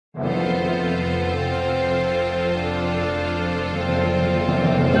Hello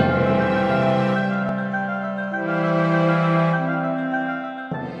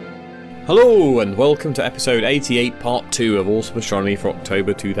and welcome to episode 88 part 2 of Awesome Astronomy for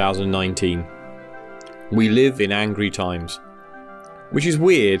October 2019. We live in angry times. Which is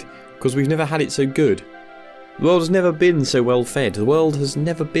weird because we've never had it so good. The world has never been so well fed, the world has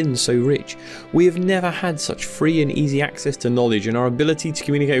never been so rich. We have never had such free and easy access to knowledge, and our ability to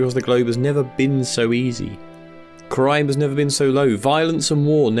communicate across the globe has never been so easy. Crime has never been so low, violence and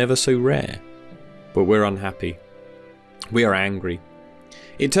war never so rare. But we're unhappy. We are angry.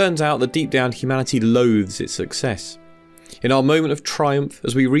 It turns out that deep down humanity loathes its success. In our moment of triumph,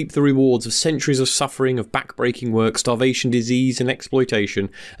 as we reap the rewards of centuries of suffering, of backbreaking work, starvation, disease and exploitation,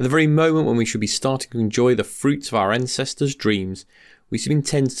 at the very moment when we should be starting to enjoy the fruits of our ancestors' dreams, we seem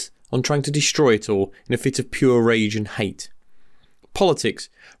intent on trying to destroy it all in a fit of pure rage and hate. Politics,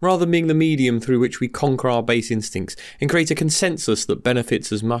 rather than being the medium through which we conquer our base instincts and create a consensus that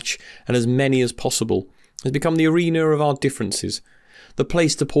benefits as much and as many as possible, has become the arena of our differences, the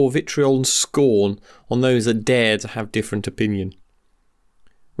place to pour vitriol and scorn on those that dare to have different opinion.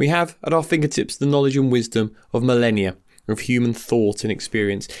 We have at our fingertips the knowledge and wisdom of millennia of human thought and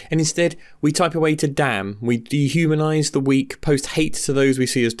experience, and instead we type away to damn, we dehumanise the weak, post hate to those we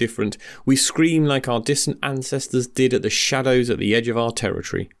see as different, we scream like our distant ancestors did at the shadows at the edge of our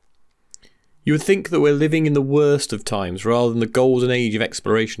territory. You would think that we're living in the worst of times rather than the golden age of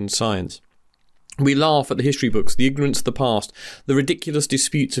exploration and science. We laugh at the history books, the ignorance of the past, the ridiculous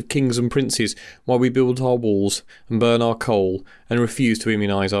disputes of kings and princes, while we build our walls and burn our coal and refuse to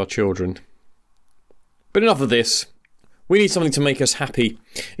immunise our children. But enough of this. We need something to make us happy.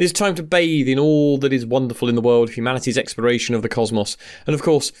 It is time to bathe in all that is wonderful in the world of humanity's exploration of the cosmos. And of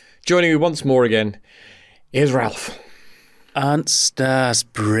course, joining me once more again is Ralph. Aren't stars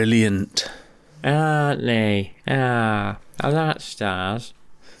brilliant? Aren't they? Are that stars?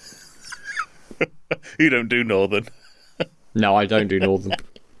 You don't do Northern. No, I don't do Northern.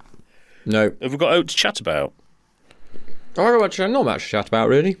 No. Have we got out to chat about? Not much to chat about,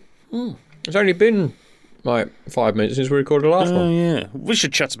 really. It's only been, like, 5 minutes since we recorded the last one. Oh, yeah. We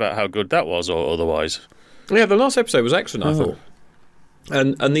should chat about how good that was, or otherwise. Yeah, the last episode was excellent, I thought.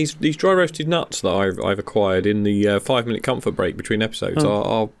 And these dry roasted nuts that I've acquired in the 5-minute comfort break between episodes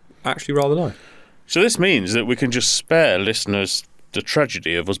are actually rather nice. So this means that we can just spare listeners the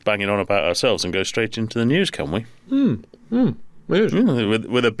tragedy of us banging on about ourselves and go straight into the news, can we? With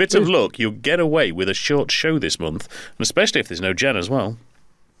a bit of luck, you'll get away with a short show this month, and especially if there's no Jen as well.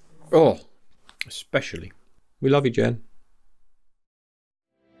 Oh, especially. We love you, Jen.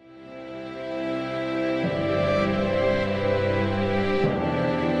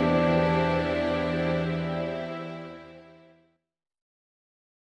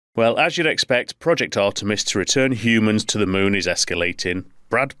 Well, as you'd expect, Project Artemis to return humans to the moon is escalating.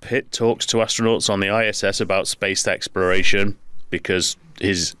 Brad Pitt talks to astronauts on the ISS about space exploration, because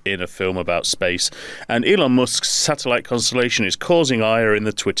he's in a film about space. And Elon Musk's satellite constellation is causing ire in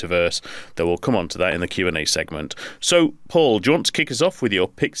the Twitterverse, though we'll come on to that in the Q&A segment. So, Paul, do you want to kick us off with your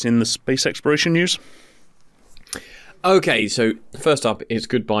picks in the space exploration news? Okay, so first up is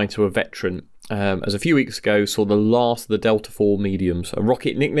goodbye to a veteran. As a few weeks ago saw the last of the Delta IV mediums, a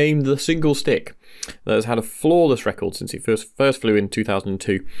rocket nicknamed the Single Stick that has had a flawless record since it first flew in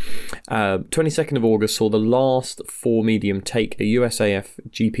 2002. 22nd of August saw the last 4 medium take a USAF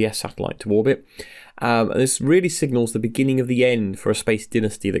GPS satellite to orbit. This really signals the beginning of the end for a space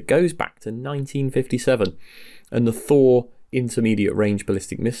dynasty that goes back to 1957 and the Thor intermediate range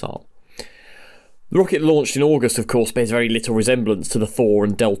ballistic missile. The rocket launched in August, of course, bears very little resemblance to the Thor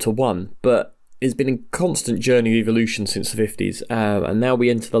and Delta I, but it's been a constant journey of evolution since the 50s, and now we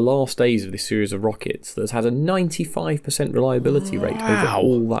enter the last days of this series of rockets that's had a 95% reliability rate over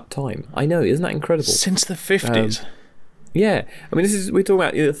all that time. I know, isn't that incredible? Since the 50s? Yeah, I mean, we're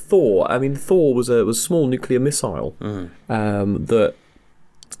talking about Thor. I mean, Thor was a small nuclear missile that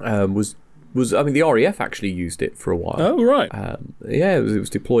was I mean, the RAF actually used it for a while. Oh, right. Yeah, it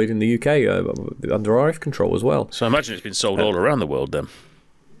was deployed in the UK under RAF control as well. So I imagine it's been sold all around the world then.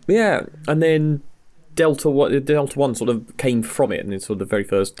 Yeah, and then Delta I sort of came from it, and it's sort of the very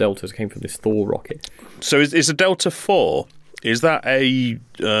first Deltas came from this Thor rocket. So is the Delta IV, is that a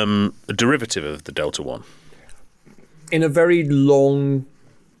derivative of the Delta I? In a very long,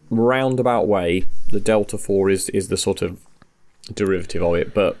 roundabout way, the Delta IV is the sort of derivative of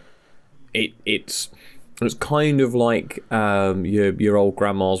it, but it's kind of like your old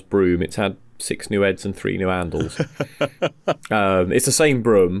grandma's broom. It's had 6 new heads and 3 new handles. It's the same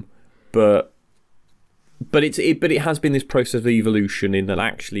broom, but but it has been this process of evolution in that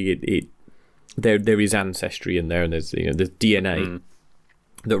actually there is ancestry in there, and there's there's DNA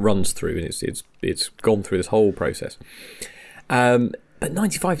that runs through, and it's gone through this whole process. But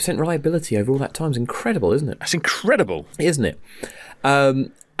 95% reliability over all that time is incredible, isn't it? That's incredible, isn't it?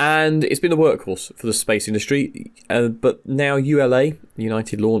 And it's been a workhorse for the space industry. But now ULA,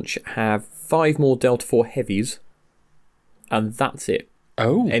 United Launch, have 5 more Delta IV heavies, and that's it.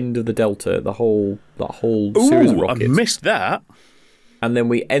 Oh, end of the Delta, that whole series of rockets. I missed that. And then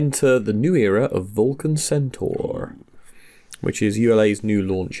we enter the new era of Vulcan Centaur, which is ULA's new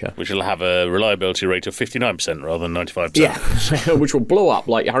launcher. Which will have a reliability rate of 59% rather than 95%. Yeah, which will blow up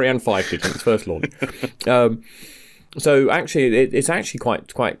like Ariane 5 did in its first launch. So actually, it's actually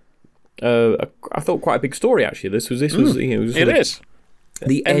quite. I thought quite a big story. Actually, this was it is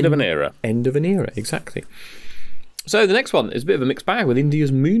the end of an era. End of an era, exactly. So the next one is a bit of a mixed bag with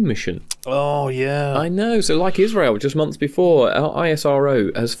India's moon mission. Oh, yeah. I know. So like Israel, just months before, our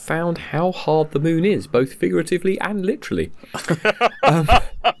ISRO has found how hard the moon is, both figuratively and literally.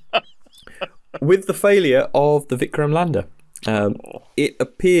 With the failure of the Vikram lander. It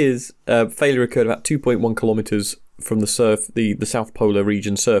appears failure occurred about 2.1 kilometres from the South Polar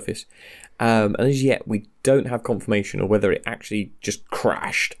region surface. And as yet, we don't have confirmation of whether it actually just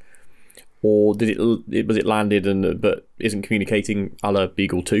crashed, or was it landed but isn't communicating a la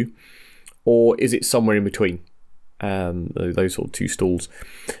Beagle 2, or is it somewhere in between those sort of two stalls?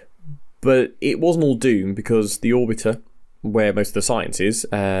 But it wasn't all doomed, because the orbiter, where most of the science is,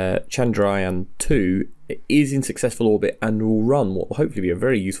 Chandrayaan-2, is in successful orbit and will run what will hopefully be a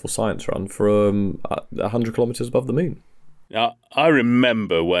very useful science run from 100 kilometres above the moon. Now, I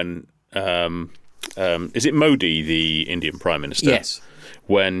remember when is it Modi, the Indian Prime Minister? Yes.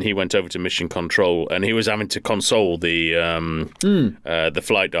 When he went over to mission control and he was having to console the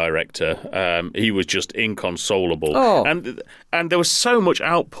flight director, he was just inconsolable. Oh. And there was so much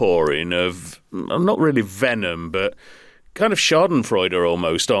outpouring of, not really venom, but kind of Schadenfreude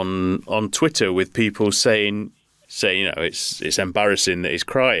almost on Twitter, with people saying it's embarrassing that he's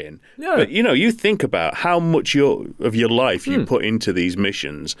crying. No. But you think about how much of your life you put into these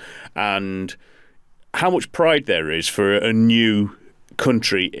missions, and how much pride there is for a new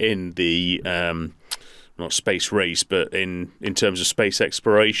country in the not space race, but in terms of space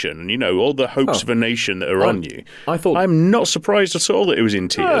exploration, and all the hopes of a nation that are on you. I'm not surprised at all that it was in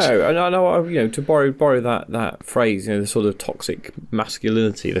tears. No, and I know, to borrow that phrase, the sort of toxic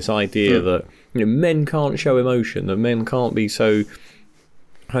masculinity, this idea that men can't show emotion, that men can't be so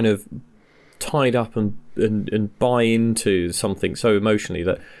kind of tied up and buy into something so emotionally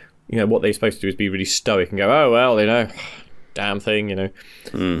that what they're supposed to do is be really stoic and go, oh well, damn thing,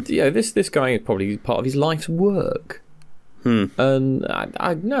 this guy is probably part of his life's work. And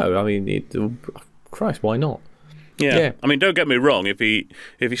I know, I mean, Christ, why not? Yeah. I mean, don't get me wrong, if he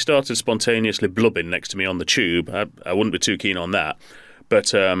started spontaneously blubbing next to me on the tube, I wouldn't be too keen on that.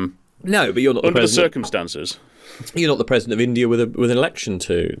 But no, but you're not under the the circumstances. You're not the president of India with an election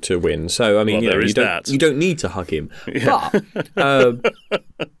to win. So I mean, you don't need to hug him. Yeah. But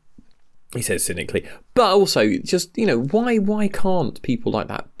he says cynically, but also just why can't people like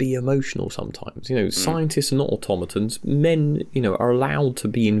that be emotional sometimes? Scientists are not automatons. Men are allowed to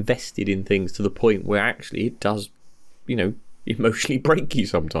be invested in things to the point where actually it does emotionally break you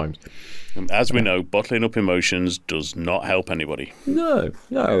sometimes. As we know, bottling up emotions does not help anybody. No.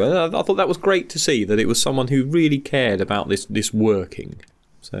 And I thought that was great to see, that it was someone who really cared about this working.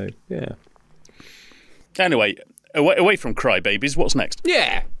 So yeah. Anyway, away from crybabies, what's next?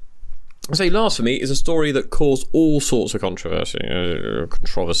 Yeah. So last for me is a story that caused all sorts of controversy, however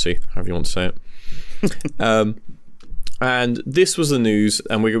you want to say it. And this was the news,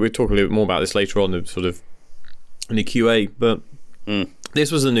 and we'll talk a little bit more about this later on, sort of in the QA. But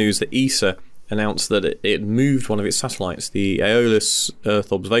this was the news that ESA announced that it moved one of its satellites, the Aeolus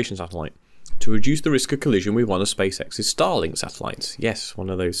Earth Observation Satellite, to reduce the risk of collision with one of SpaceX's Starlink satellites. Yes, one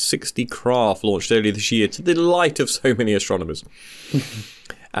of those 60 craft launched earlier this year, to the delight of so many astronomers.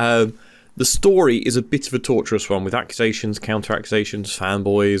 The story is a bit of a torturous one, with accusations, counter-accusations,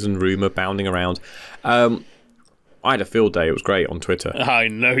 fanboys and rumour bounding around. I had a field day. It was great on Twitter. I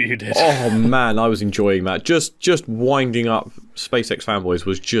know you did. Oh, man, I was enjoying that. Just winding up SpaceX fanboys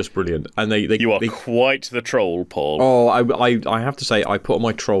was just brilliant. And You are quite the troll, Paul. Oh, I have to say, I put on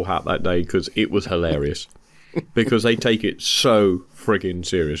my troll hat that day because it was hilarious. Because they take it so friggin'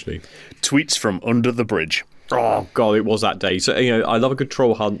 seriously. Tweets from under the bridge. Oh God, it was that day. So I love a good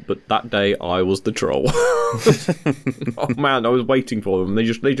troll hunt, but that day I was the troll. Oh man, I was waiting for them. They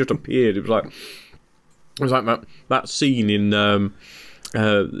just appeared. It was like that scene in the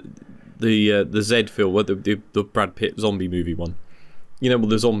the Z film, the Brad Pitt zombie movie one. You know,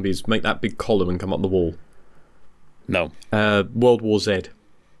 the zombies make that big column and come up the wall. No. World War Z.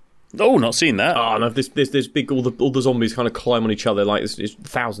 Oh, not seen that. Oh no! This big all the zombies kind of climb on each other, like there's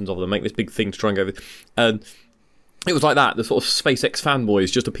thousands of them, make this big thing to try and go. And it was like that. The sort of SpaceX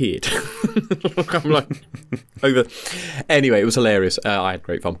fanboys just appeared. I'm like over. Anyway, it was hilarious. I had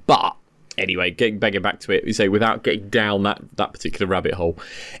great fun. But anyway, begging back to it, you say without getting down that particular rabbit hole,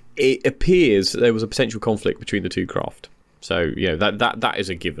 it appears there was a potential conflict between the two craft. So that is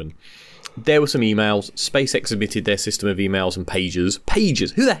a given. There were some emails. SpaceX admitted their system of emails and pagers.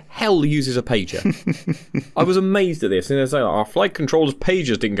 Pagers? Who the hell uses a pager? I was amazed at this. And they're saying, our flight controllers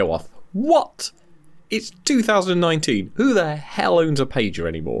pagers didn't go off. What? It's 2019. Who the hell owns a pager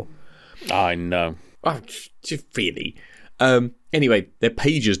anymore? I know. Oh, really? Anyway, their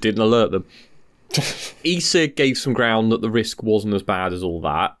pagers didn't alert them. ESA gave some ground that the risk wasn't as bad as all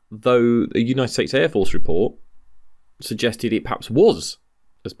that, though the United States Air Force report suggested it perhaps was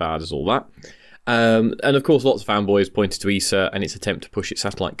as bad as all that. And of course, lots of fanboys pointed to ESA and its attempt to push its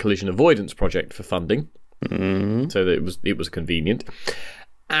satellite collision avoidance project for funding, so that it was convenient.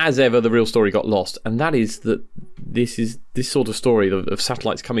 As ever, the real story got lost, and that is that this sort of story of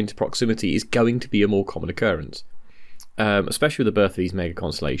satellites coming to proximity is going to be a more common occurrence, especially with the birth of these mega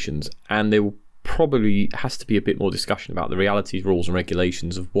constellations. And there will probably has to be a bit more discussion about the realities, rules, and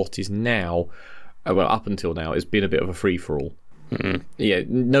regulations of what is now, well, up until now, has been a bit of a free for all. Yeah,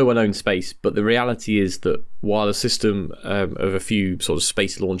 no one owns space, but the reality is that while a system of a few sort of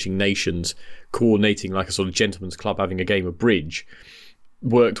space launching nations coordinating like a sort of gentleman's club having a game of bridge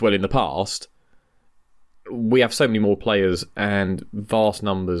worked well in the past, we have so many more players and vast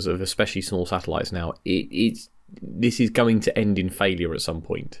numbers of especially small satellites now. This is going to end in failure at some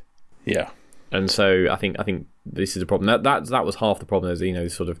point. Yeah, and so I think this is a problem. That was half the problem.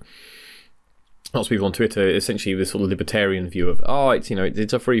 There's sort of lots of people on Twitter, essentially this sort of libertarian view of,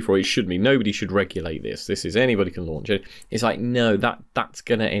 it's a free-for-all, it shouldn't be, nobody should regulate this. This is anybody can launch it. It's like, no, that's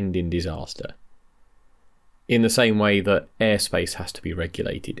going to end in disaster. In the same way that airspace has to be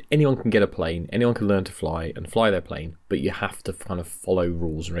regulated. Anyone can get a plane, anyone can learn to fly and fly their plane, but you have to kind of follow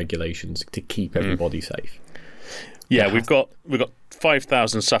rules and regulations to keep everybody safe. Yeah, we've got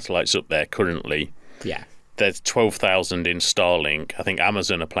 5,000 satellites up there currently. Yeah. There's 12,000 in Starlink. I think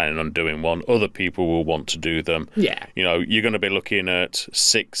Amazon are planning on doing one. Other people will want to do them. Yeah. You're going to be looking at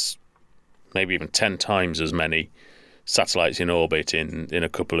 6, maybe even 10 times as many satellites in orbit in a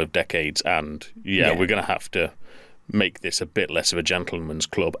couple of decades. And we're going to have to make this a bit less of a gentleman's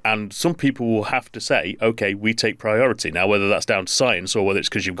club. And some people will have to say, okay, we take priority. Now, whether that's down to science or whether it's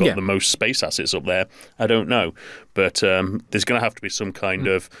because you've got the most space assets up there, I don't know. But there's going to have to be some kind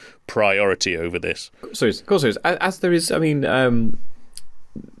of priority over this. Of course there is. As there is, there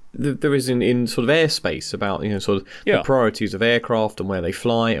is in sort of airspace about, the priorities of aircraft and where they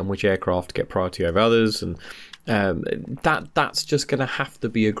fly and which aircraft get priority over others. And that's just going to have to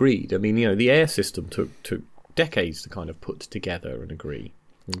be agreed. The air system took decades to kind of put together and agree.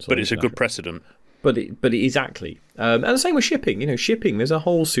 But it's a good precedent. But exactly. And the same with shipping. Shipping, there's a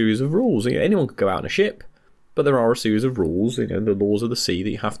whole series of rules. Anyone could go out on a ship, but there are a series of rules, the laws of the sea that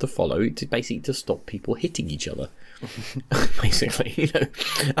you have to follow to basically to stop people hitting each other. Basically,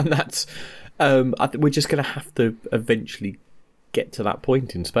 And that's we're just going to have to eventually get to that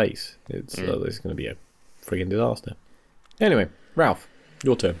point in space. It's going to be a friggin' disaster. Anyway, Ralph,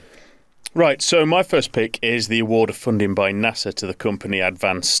 your turn. Right, so my first pick is the award of funding by NASA to the company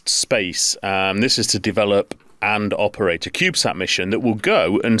Advanced Space. This is to develop and operate a CubeSat mission that will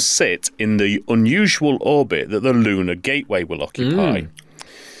go and sit in the unusual orbit that the Lunar Gateway will occupy.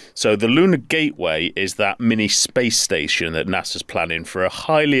 So the Lunar Gateway is that mini space station that NASA's planning for a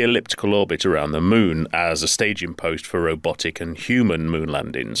highly elliptical orbit around the moon as a staging post for robotic and human moon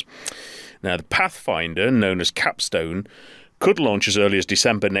landings. Now, the Pathfinder, known as Capstone, could launch as early as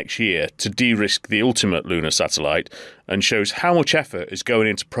December next year to de-risk the ultimate lunar satellite, and shows how much effort is going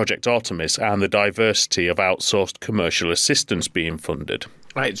into Project Artemis and the diversity of outsourced commercial assistance being funded.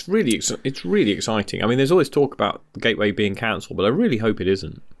 It's really exciting. There's always talk about the Gateway being cancelled, but I really hope it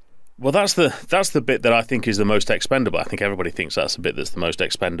isn't. Well, that's the bit that I think is the most expendable. I think everybody thinks that's the bit that's the most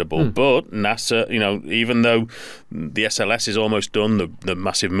expendable. But NASA, even though the SLS is almost done, the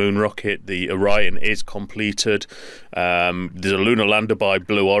massive moon rocket, the Orion is completed. There's a lunar lander by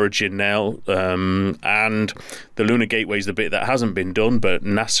Blue Origin now, and the Lunar Gateway is the bit that hasn't been done. But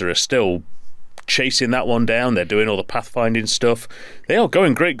NASA are still chasing that one down. They're doing all the pathfinding stuff. They are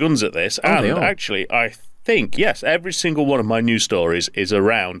going great guns at this, and actually, think, yes, every single one of my news stories is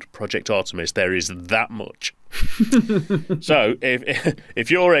around Project Artemis. There is that much. So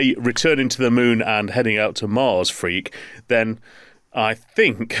if you're a returning to the moon and heading out to Mars freak, then I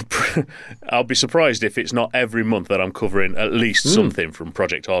think I'll be surprised if it's not every month that I'm covering at least something from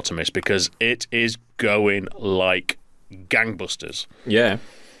Project Artemis, because it is going like gangbusters. Yeah.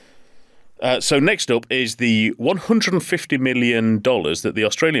 So next up is the $150 million that the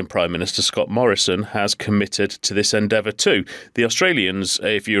Australian Prime Minister Scott Morrison has committed to this endeavour too. The Australians,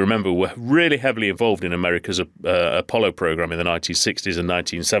 if you remember, were really heavily involved in America's Apollo program in the 1960s and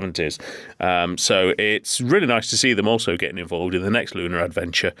 1970s. So it's really nice to see them also getting involved in the next lunar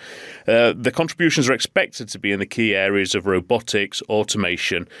adventure. The contributions are expected to be in the key areas of robotics,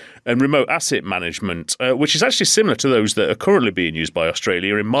 automation and remote asset management, which is actually similar to those that are currently being used by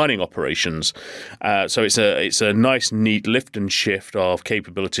Australia in mining operations. So it's a nice, neat lift and shift of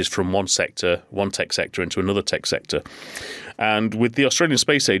capabilities from one tech sector into another tech sector. And with the Australian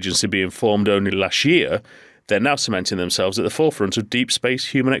Space Agency being formed only last year, they're now cementing themselves at the forefront of deep space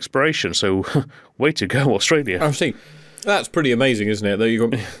human exploration. So way to go, Australia. I see. That's pretty amazing, isn't it? That you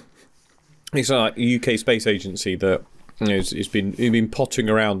got it's like a UK Space Agency that it's been potting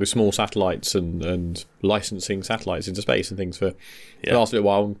around with small satellites and licensing satellites into space and things for the last little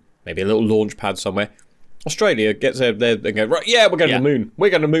while. Maybe a little launch pad somewhere. Australia gets there and go, right, yeah, we're going to the moon. We're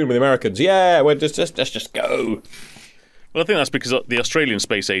going to the moon with the Americans. Yeah, let's just go. Well, I think that's because the Australian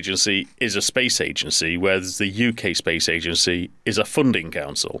Space Agency is a space agency, whereas the UK Space Agency is a funding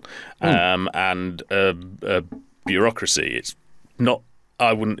council and a bureaucracy. It's not,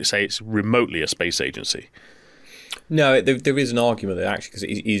 I wouldn't say it's remotely a space agency. No, there is an argument that actually, because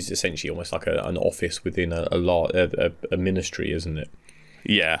it is essentially almost like an office within a ministry, isn't it?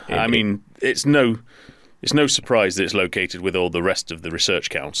 Yeah, I mean, it's no surprise that it's located with all the rest of the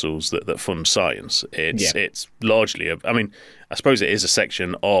research councils that fund science. It's largely, I suppose it is a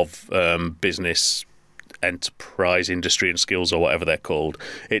section of business, enterprise, industry and skills, or whatever they're called.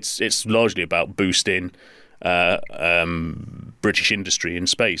 It's largely about boosting British industry in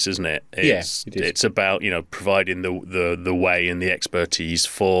space, isn't it? It's about providing the way and the expertise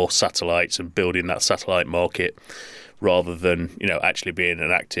for satellites and building that satellite market, rather than actually being an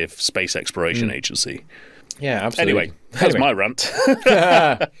active space exploration agency. Yeah, absolutely. Anyway, that's my rant.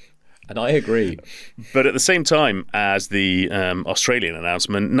 And I agree. But at the same time as the Australian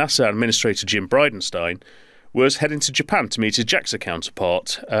announcement, NASA Administrator Jim Bridenstine was heading to Japan to meet his JAXA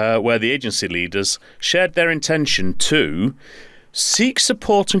counterpart, where the agency leaders shared their intention to seek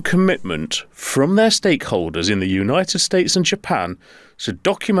support and commitment from their stakeholders in the United States and Japan to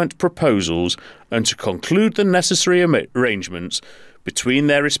document proposals and to conclude the necessary arrangements between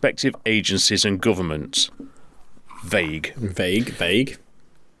their respective agencies and governments. Vague.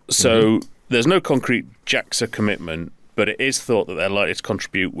 So there's no concrete JAXA commitment, but it is thought that they're likely to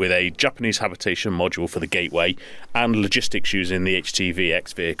contribute with a Japanese habitation module for the Gateway and logistics using the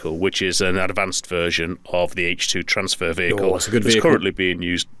HTVX vehicle, which is an advanced version of the H2 transfer vehicle. It's a good vehicle. It's currently being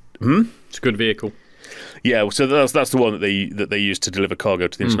used. It's a good vehicle. Yeah, so that's the one that they use to deliver cargo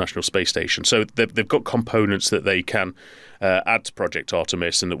to the International Space Station. So they've got components that they can add to Project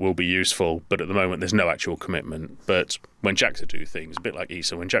Artemis and that will be useful, but at the moment there's no actual commitment. But when JAXA do things, a bit like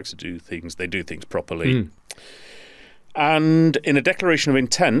ESA, when JAXA do things, they do things properly. And in a declaration of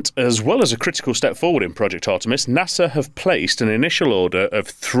intent, as well as a critical step forward in Project Artemis, NASA have placed an initial order of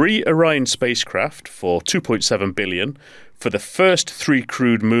 3 Orion spacecraft for $2.7 billion for the first 3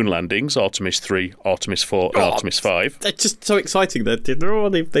 crewed moon landings, Artemis 3, Artemis 4 and Artemis 5. They're just so exciting. They've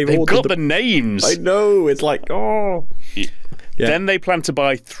got the names. I know. It's like, Yeah. Then they plan to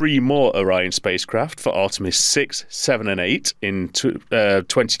buy 3 more Orion spacecraft for Artemis 6, 7 and 8 in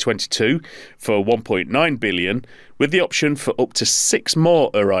 2022 for $1.9 billion, with the option for up to 6 more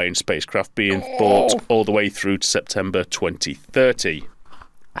Orion spacecraft being bought all the way through to September 2030.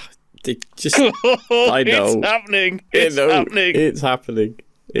 I know. It's happening. It's happening. It's happening.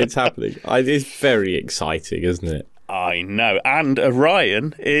 It's happening. It's very exciting, isn't it? I know. And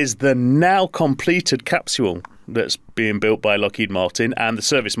Orion is the now completed capsule that's being built by Lockheed Martin, and the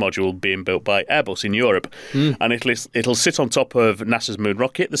service module being built by Airbus in Europe. And it'll sit on top of NASA's moon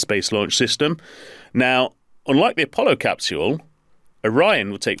rocket, the Space Launch System. Now, unlike the Apollo capsule,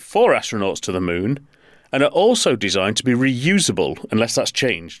 Orion will take 4 astronauts to the moon and are also designed to be reusable, unless that's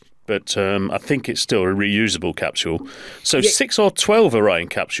changed. But I think it's still a reusable capsule. So 6 or 12 Orion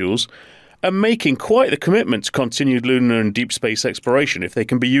capsules are making quite the commitment to continued lunar and deep space exploration if they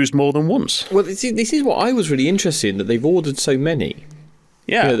can be used more than once. Well, this is what I was really interested in, that they've ordered so many.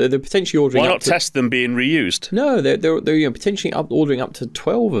 Yeah. They're potentially ordering. Why not test them being reused? No, they're potentially ordering up to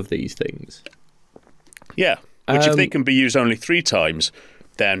 12 of these things. Yeah, which if they can be used only 3 times,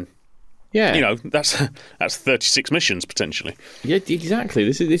 then yeah, that's 36 missions potentially. Yeah, exactly.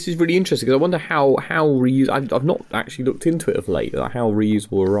 This is really interesting because I wonder how reuse. I've not actually looked into it of late, like how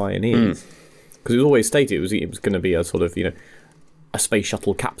reusable Orion is, because it was always stated it was going to be a sort of a space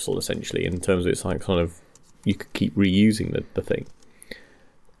shuttle capsule essentially in terms of it's like kind of you could keep reusing the thing.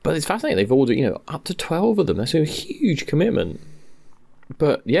 But it's fascinating. They've ordered up to 12 of them. That's a huge commitment.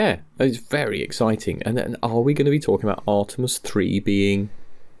 But yeah, it's very exciting. And then are we going to be talking about Artemis 3 being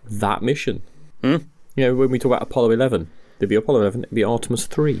that mission? When we talk about Apollo 11, there'd be Apollo 11, it'd be Artemis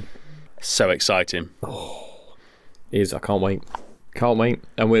 3. So exciting. I can't wait. Can't wait.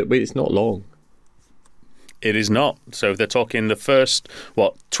 And it's not long. It is not. So they're talking the first,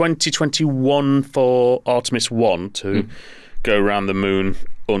 2021 for Artemis 1 to go around the moon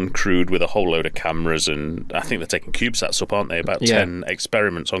uncrewed with a whole load of cameras, and I think they're taking cubesats up, aren't they? About 10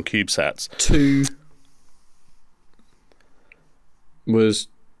 experiments on cubesats. 2 was...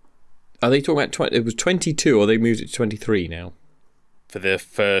 Are they talking about... It was 22, or they moved it to 23 now? For their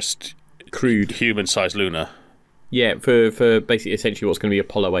first... Crewed. Human-sized lunar. Yeah, for basically essentially what's going to be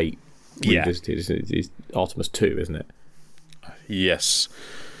Apollo 8. Yeah. Is Artemis 2, isn't it? Yes.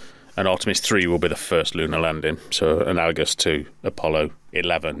 And Artemis 3 will be the first lunar landing, so analogous to Apollo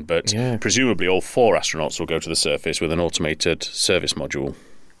 11. But presumably all 4 astronauts will go to the surface with an automated service module.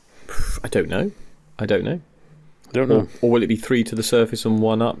 I don't know. I don't know. Or will it be 3 to the surface and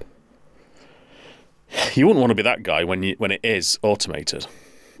 1 up? You wouldn't want to be that guy when it is automated.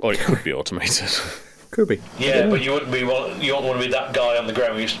 Or it could be automated. Could be. Yeah, but you wouldn't want to be that guy on the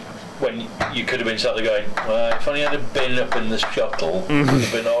ground when you could have been sat there going, well, if only I'd have been up in the shuttle, it would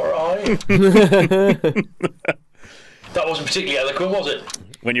have been alright. That wasn't particularly eloquent, was it?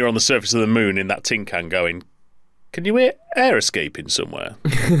 When you're on the surface of the moon in that tin can going, can you hear air escaping somewhere?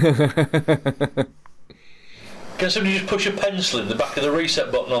 Can somebody just push a pencil in the back of the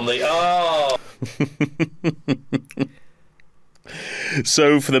reset button on the...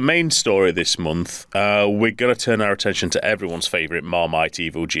 So for the main story this month, we're going to turn our attention to everyone's favourite Marmite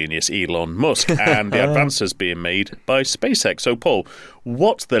evil genius, Elon Musk, and the advances being made by SpaceX. So Paul,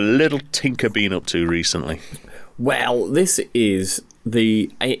 what's the little tinker been up to recently? Well, this is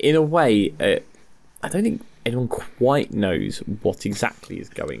in a way, I don't think anyone quite knows what exactly is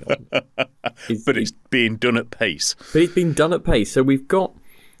going on. But it's being done at pace. But it's been done at pace. So we've got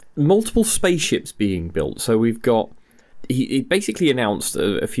multiple spaceships being built. So we've got... He basically announced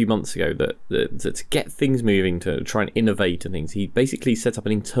a few months ago that to get things moving, to try and innovate and things, he basically set up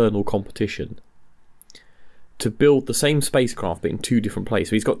an internal competition to build the same spacecraft but in 2 different places.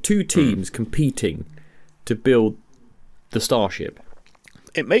 So he's got 2 teams competing to build the Starship.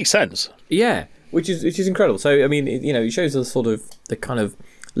 It makes sense. Yeah, which is incredible. So I mean, it shows the kind of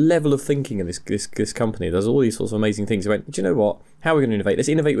level of thinking of this company. There's all these sorts of amazing things. He went, do you know what? How are we going to innovate? Let's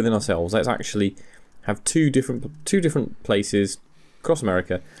innovate within ourselves. Let's actually have two different places across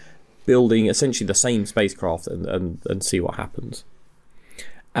America building essentially the same spacecraft and see what happens.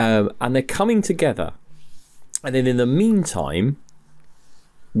 And they're coming together. And then in the meantime,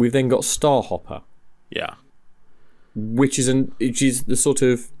 we've then got Starhopper. Yeah. Which is the sort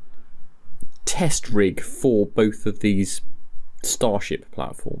of test rig for both of these Starship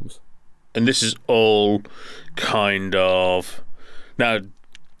platforms. And this is all kind of... Now,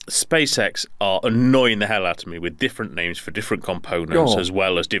 SpaceX are annoying the hell out of me with different names for different components as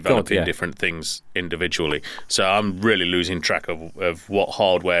well as developing different things individually. So I'm really losing track of what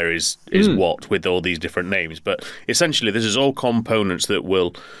hardware is what with all these different names. But essentially, this is all components that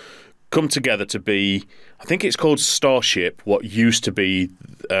will come together to be... I think it's called Starship, what used to be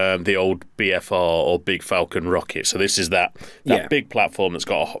the old BFR or Big Falcon rocket. So this is that big platform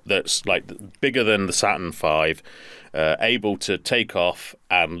that's like bigger than the Saturn V, able to take off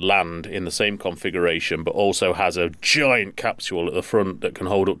and land in the same configuration, but also has a giant capsule at the front that can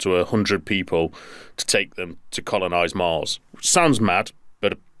hold up to 100 people to take them to colonize Mars. Sounds mad,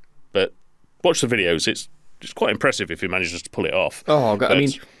 but watch the videos. It's quite impressive if he manages to pull it off. Oh, I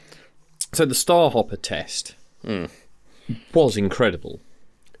mean... So the Starhopper test was incredible.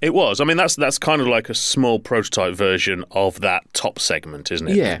 It was. I mean, that's kind of like a small prototype version of that top segment, isn't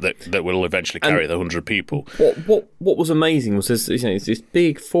it? Yeah. That will eventually carry the 100 people. What was amazing was this, it's this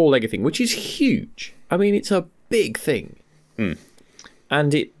big four-legged thing, which is huge. I mean, it's a big thing.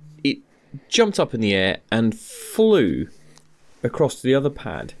 And it jumped up in the air and flew across to the other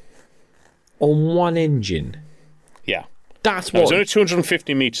pad on one engine. Yeah. That's what... It was only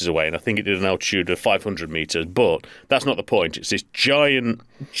 250 metres away, and I think it did an altitude of 500 metres, but that's not the point. It's this giant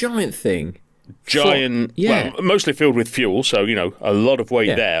thing. Yeah. Well, mostly filled with fuel, so, a lot of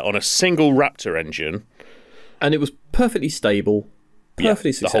weight there, on a single Raptor engine, And it was perfectly stable,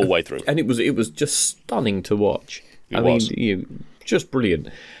 perfectly the whole way through. and it was just stunning to watch. It was. Just brilliant.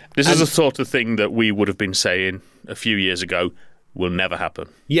 This is the sort of thing that we would have been saying a few years ago will never happen.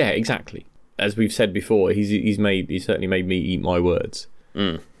 Yeah, exactly. As we've said before, he's certainly made me eat my words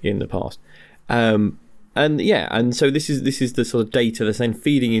in the past. And so this is the sort of data that's then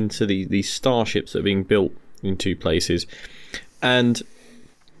feeding into these starships that are being built in two places. And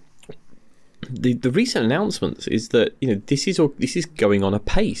the recent announcements is that this is going on a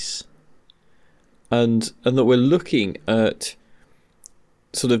pace, and that we're looking at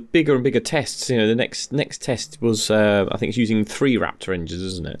sort of bigger and bigger tests. The next test was I think it's using 3 Raptor engines,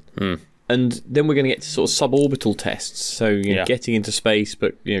 isn't it? And then we're going to get to sort of suborbital tests. So getting into space,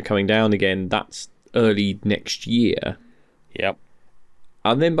 but coming down again. That's early next year. Yep.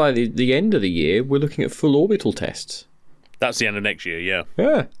 And then by the end of the year, we're looking at full orbital tests. That's the end of next year. Yeah.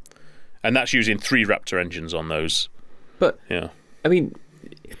 Yeah. And that's using 3 Raptor engines on those. But yeah, I mean,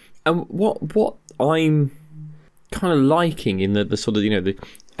 and what I'm kind of liking in the sort of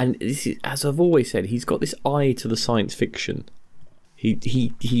and this is, as I've always said, he's got this eye to the science fiction.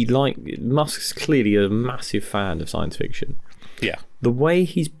 Musk's clearly a massive fan of science fiction. Yeah. The way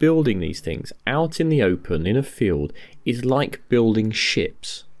he's building these things out in the open in a field is like building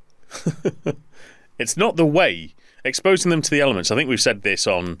ships. It's not the way. Exposing them to the elements. I think we've said this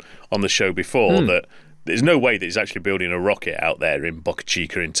on the show before, that there's no way that he's actually building a rocket out there in Boca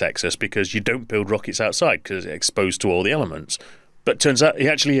Chica in Texas, because you don't build rockets outside because it's exposed to all the elements. But turns out he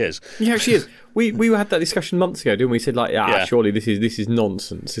actually is. He actually is. We had that discussion months ago, didn't we? We said surely this is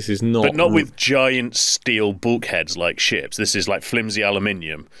nonsense. This is not. But not with giant steel bulkheads like ships. This is like flimsy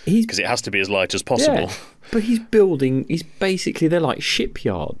aluminium because it has to be as light as possible. Yeah, but he's basically, they're like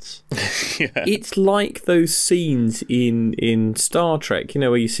shipyards. Yeah. It's like those scenes in Star Trek,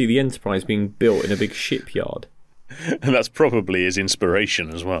 where you see the Enterprise being built in a big shipyard. And that's probably his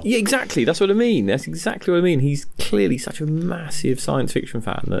inspiration as well. Yeah, exactly. That's what I mean. That's exactly what I mean. He's clearly such a massive science fiction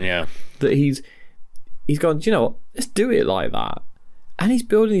fan that he's gone, what? Let's do it like that. And he's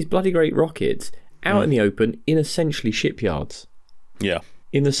building these bloody great rockets out in the open in essentially shipyards. Yeah.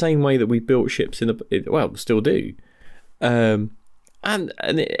 In the same way that we built ships still do. And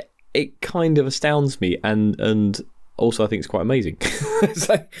it kind of astounds me, and also I think it's quite amazing.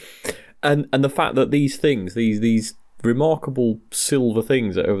 And the fact that these things, these remarkable silver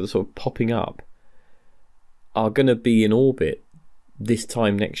things that are sort of popping up, are going to be in orbit this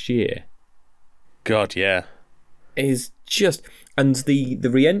time next year. God, yeah. Is just, and the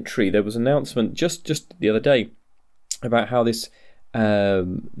re-entry, there was an announcement just the other day about how this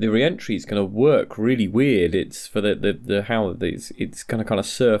the re-entry is going to work really weird. It's for the how it's going to kind of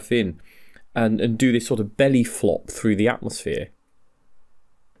surf in and do this sort of belly flop through the atmosphere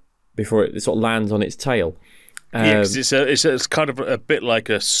before it sort of lands on its tail. Yeah, because it's kind of a bit like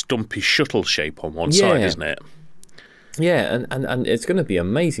a stumpy shuttle shape on one side, isn't it? Yeah, and it's going to be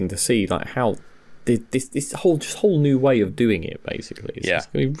amazing to see like how this whole new way of doing it. Basically, it's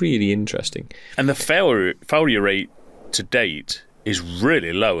going to be really interesting. And the failure rate to date is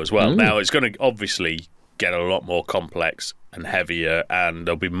really low as well. Now it's going to obviously get a lot more complex and heavier, and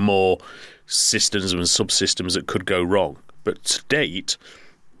there'll be more systems and subsystems that could go wrong. But to date,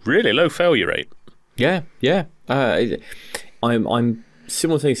 really low failure rate. Yeah. I'm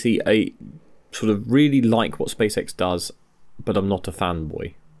simultaneously a sort of really like what SpaceX does, but I'm not a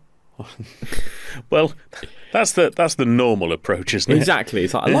fanboy. Well, that's the normal approach, isn't it? Exactly.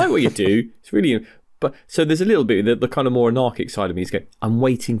 It's like, I like what you do. It's really, but so there's a little bit the kind of more anarchic side of me is going, I'm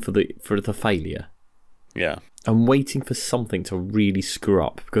waiting for the failure. Yeah. I'm waiting for something to really screw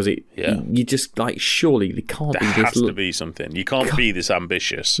up, because you just like, surely it can't be this. There has to be something. You can't be this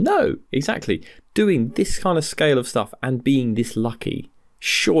ambitious. No, exactly. Doing this kind of scale of stuff and being this lucky,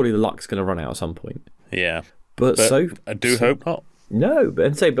 surely the luck's going to run out at some point. Yeah. But I do hope not. No,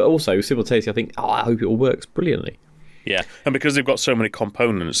 but also simultaneously, I think, I hope it all works brilliantly. Yeah, and because they've got so many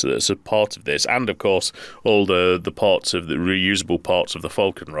components that's a part of this, and of course all the parts of the reusable parts of the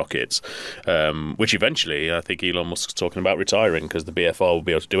Falcon rockets, which eventually I think Elon Musk's talking about retiring, because the BFR will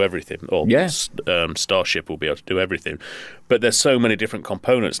be able to do everything, or Starship will be able to do everything. But there's so many different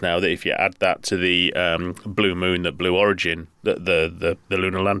components now that if you add that to the Blue Moon that Blue Origin, the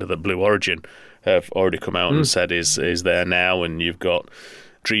lunar lander that Blue Origin have already come out and said is there now, and you've got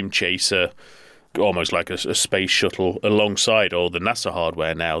Dream Chaser, almost like a space shuttle alongside all the NASA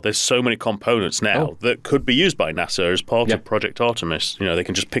hardware now. There's so many components now that could be used by NASA as part of Project Artemis. They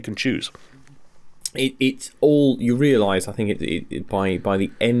can just pick and choose. It's all, you realise, I think by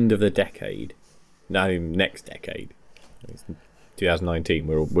the end of the decade, next decade, it's 2019,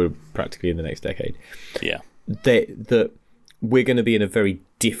 we're practically in the next decade. Yeah. that we're going to be in a very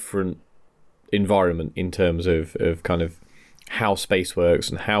different environment in terms of kind of how space works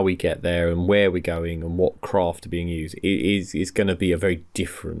and how we get there and where we're going and what craft are being used. It is going to be a very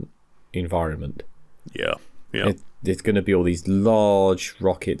different environment. Yeah. There's going to be all these large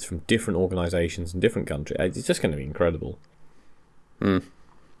rockets from different organisations and different countries. It's just going to be incredible.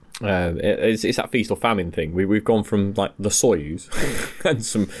 It's that feast or famine thing. We've gone from like the Soyuz and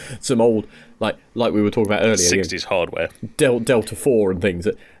some old like we were talking about earlier, 60s hardware, Delta 4 and things.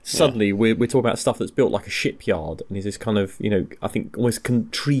 That suddenly we're talking about stuff that's built like a shipyard and is this kind of, I think almost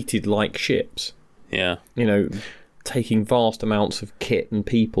treated like ships. Yeah. Taking vast amounts of kit and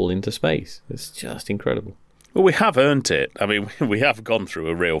people into space. It's just incredible. Well, we have earned it. I mean, we have gone through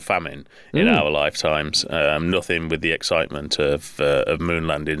a real famine in our lifetimes. Nothing with the excitement of moon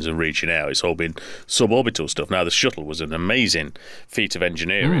landings and reaching out. It's all been suborbital stuff. Now, the shuttle was an amazing feat of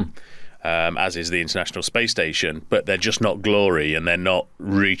engineering, as is the International Space Station, but they're just not glory, and they're not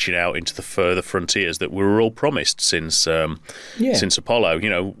reaching out into the further frontiers that we were all promised since Apollo.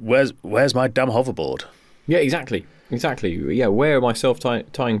 Where's my damn hoverboard? Yeah, exactly. Yeah, where are my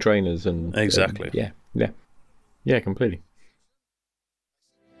self-tying trainers? And exactly. Yeah, completely.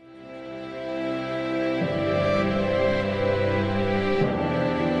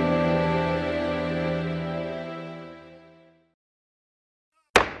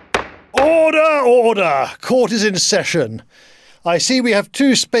 Order! Court is in session. I see we have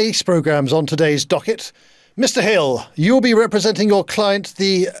 2 space programs on today's docket. Mr. Hill, you'll be representing your client,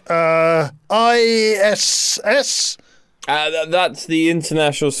 the ISS? That's the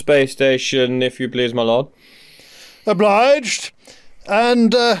International Space Station, if you please, my lord. Obliged.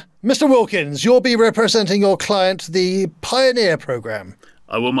 And Mr. Wilkins, you'll be representing your client, the Pioneer program.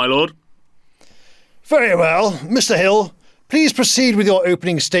 I will, my lord. Very well. Mr. Hill, please proceed with your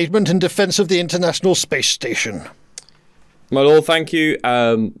opening statement in defence of the International Space Station. My lord, thank you.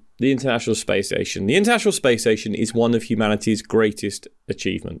 The International Space Station. The International Space Station is one of humanity's greatest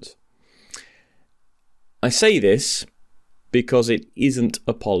achievements. I say this because it isn't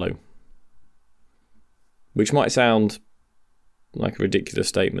Apollo, which might sound like a ridiculous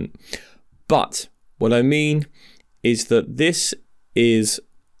statement. But what I mean is that this is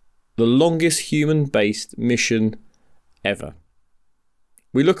the longest human-based mission ever.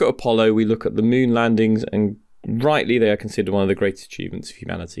 We look at Apollo, we look at the moon landings, and rightly they are considered one of the greatest achievements of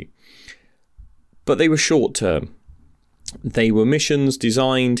humanity. But they were short-term. They were missions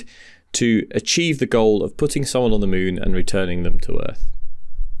designed to achieve the goal of putting someone on the moon and returning them to Earth.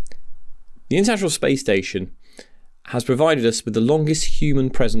 The International Space Station has provided us with the longest human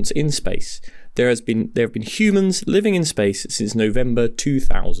presence in space. There have been humans living in space since November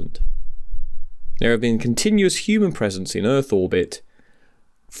 2000. There have been continuous human presence in Earth orbit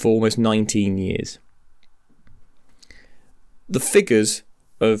for almost 19 years. The figures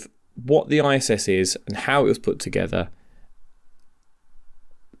of what the ISS is and how it was put together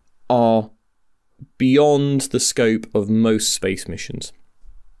are beyond the scope of most space missions.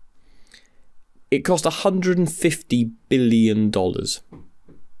 It cost $150 billion.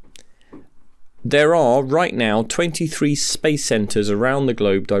 There are, right now, 23 space centres around the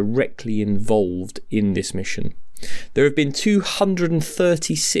globe directly involved in this mission. There have been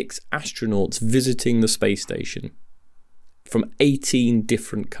 236 astronauts visiting the space station from 18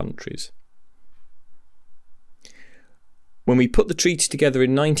 different countries. When we put the treaty together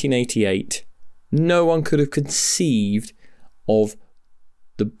in 1988, no one could have conceived of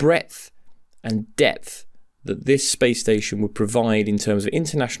the breadth and depth that this space station would provide in terms of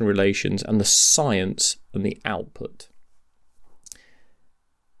international relations and the science and the output.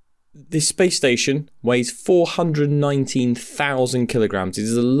 This space station weighs 419,000 kilograms. It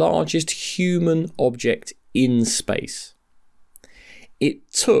is the largest human object in space.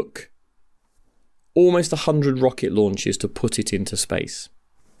 It took almost 100 rocket launches to put it into space.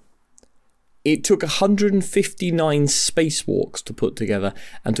 It took 159 spacewalks to put together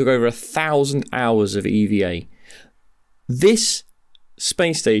and took over 1,000 hours of EVA. This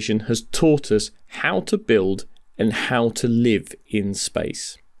space station has taught us how to build and how to live in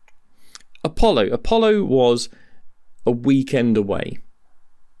space. Apollo was a weekend away.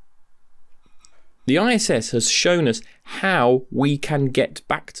 The ISS has shown us how we can get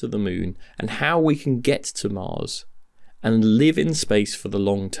back to the moon and how we can get to Mars and live in space for the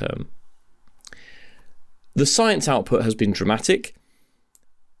long term. The science output has been dramatic.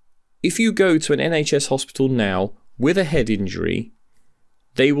 If you go to an NHS hospital now with a head injury,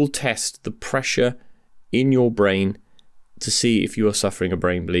 they will test the pressure in your brain to see if you are suffering a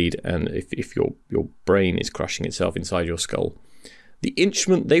brain bleed and if your brain is crushing itself inside your skull. The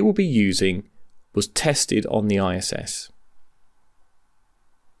instrument they will be using was tested on the ISS.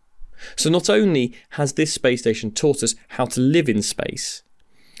 So not only has this space station taught us how to live in space,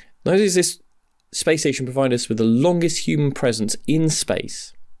 not only does this space station provide us with the longest human presence in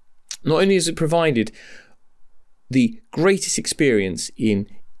space, not only has it provided the greatest experience in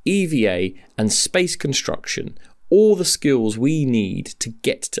EVA and space construction, all the skills we need to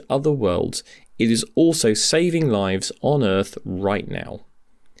get to other worlds, it is also saving lives on Earth right now.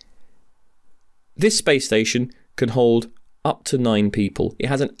 This space station can hold up to 9 people. It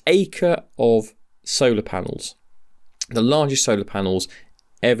has an acre of solar panels, the largest solar panels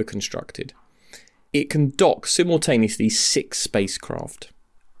ever constructed. It can dock simultaneously 6 spacecraft.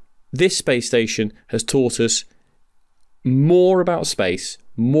 This space station has taught us more about space,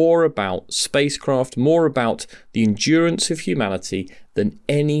 more about spacecraft, more about the endurance of humanity than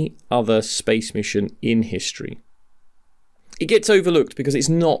any other space mission in history. It gets overlooked because it's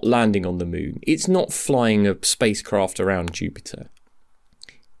not landing on the moon. It's not flying a spacecraft around Jupiter.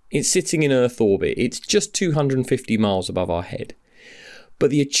 It's sitting in Earth orbit. It's just 250 miles above our head.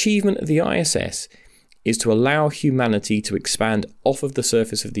 But the achievement of the ISS is to allow humanity to expand off of the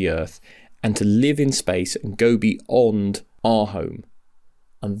surface of the Earth and to live in space and go beyond our home.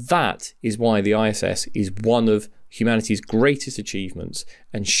 And that is why the ISS is one of humanity's greatest achievements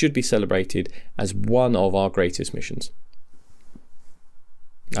and should be celebrated as one of our greatest missions.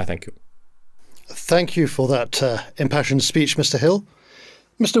 I thank you. Thank you for that impassioned speech, Mr. Hill.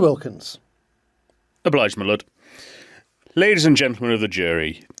 Mr. Wilkins. Obliged, my lord. Ladies and gentlemen of the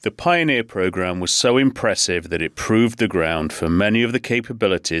jury, the Pioneer programme was so impressive that it proved the ground for many of the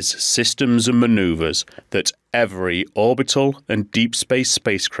capabilities, systems and manoeuvres that every orbital and deep space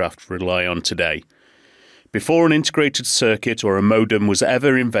spacecraft rely on today. Before an integrated circuit or a modem was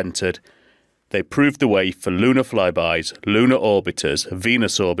ever invented, they proved the way for lunar flybys, lunar orbiters,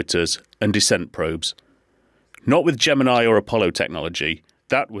 Venus orbiters and descent probes. Not with Gemini or Apollo technology,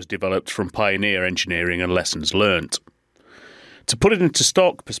 that was developed from Pioneer engineering and lessons learnt. To put it into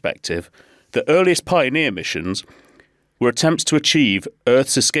stark perspective, the earliest Pioneer missions were attempts to achieve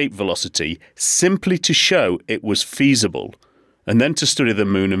Earth's escape velocity simply to show it was feasible, and then to study the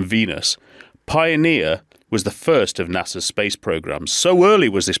Moon and Venus. Pioneer was the first of NASA's space programs. So early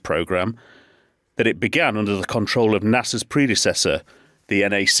was this program that it began under the control of NASA's predecessor, the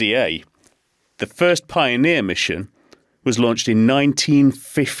NACA. The first Pioneer mission was launched in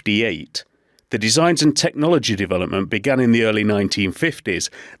 1958. The designs and technology development began in the early 1950s,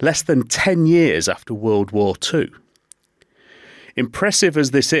 less than 10 years after World War II. Impressive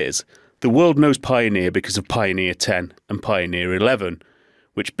as this is, the world knows Pioneer because of Pioneer 10 and Pioneer 11,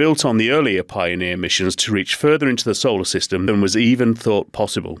 which built on the earlier Pioneer missions to reach further into the solar system than was even thought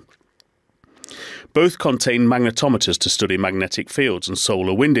possible. Both contain magnetometers to study magnetic fields and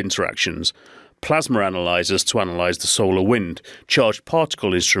solar wind interactions, plasma analyzers to analyze the solar wind, charged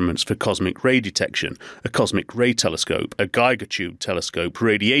particle instruments for cosmic ray detection, a cosmic ray telescope, a Geiger tube telescope,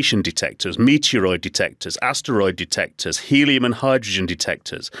 radiation detectors, meteoroid detectors, asteroid detectors, helium and hydrogen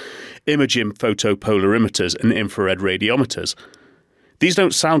detectors, imaging photopolarimeters and infrared radiometers. These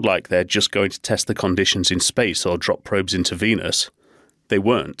don't sound like they're just going to test the conditions in space or drop probes into Venus. They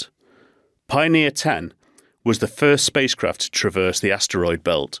weren't. Pioneer 10 was the first spacecraft to traverse the asteroid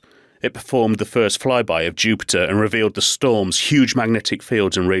belt. It performed the first flyby of Jupiter and revealed the storms, huge magnetic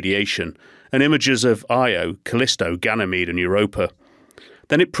fields and radiation, and images of Io, Callisto, Ganymede and Europa.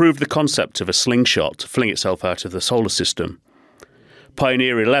 Then it proved the concept of a slingshot to fling itself out of the solar system.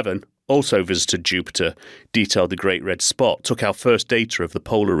 Pioneer 11 also visited Jupiter, detailed the Great Red Spot, took our first data of the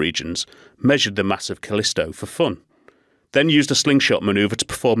polar regions, measured the mass of Callisto for fun, then used a slingshot manoeuvre to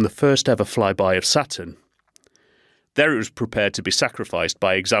perform the first ever flyby of Saturn. There it was prepared to be sacrificed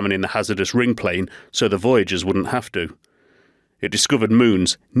by examining the hazardous ring plane so the Voyagers wouldn't have to. It discovered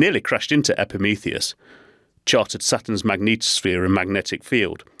moons, nearly crashed into Epimetheus, charted Saturn's magnetosphere and magnetic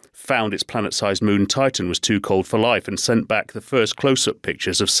field, found its planet-sized moon Titan was too cold for life and sent back the first close-up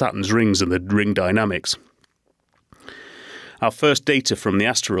pictures of Saturn's rings and the ring dynamics. Our first data from the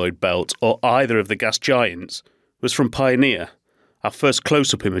asteroid belt or either of the gas giants was from Pioneer. Our first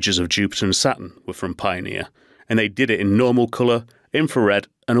close-up images of Jupiter and Saturn were from Pioneer, and they did it in normal colour, infrared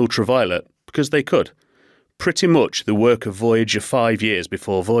and ultraviolet because they could. Pretty much the work of Voyager 5 years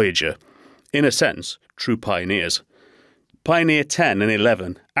before Voyager. In a sense, true pioneers. Pioneer 10 and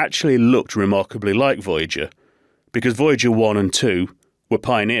 11 actually looked remarkably like Voyager, because Voyager 1 and 2 were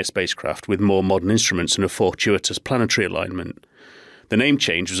Pioneer spacecraft with more modern instruments and a fortuitous planetary alignment. The name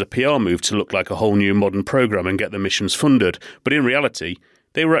change was a PR move to look like a whole new modern program and get the missions funded, but in reality,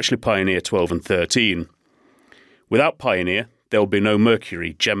 they were actually Pioneer 12 and 13. Without Pioneer, there will be no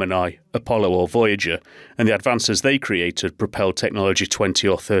Mercury, Gemini, Apollo or Voyager, and the advances they created propelled technology 20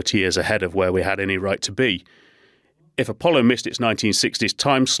 or 30 years ahead of where we had any right to be. If Apollo missed its 1960s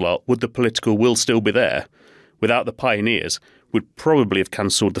time slot, would the political will still be there? Without the pioneers, we'd probably have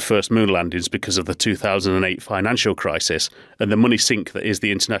cancelled the first moon landings because of the 2008 financial crisis, and the money sink that is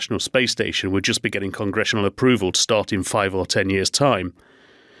the International Space Station would just be getting congressional approval to start in 5 or 10 years' time.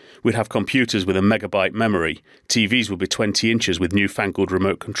 We'd have computers with a megabyte memory, TVs would be 20 inches with newfangled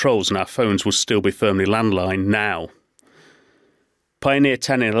remote controls, and our phones would still be firmly landline now. Pioneer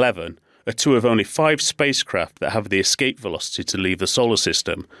 10 and 11 are two of only 5 spacecraft that have the escape velocity to leave the solar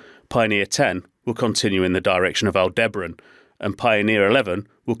system. Pioneer 10 will continue in the direction of Aldebaran, and Pioneer 11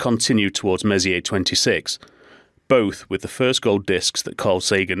 will continue towards Messier 26, both with the first gold discs that Carl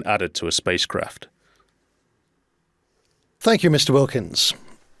Sagan added to a spacecraft. Thank you, Mr. Wilkins.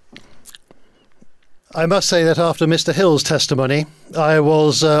 I must say that after Mr. Hill's testimony, I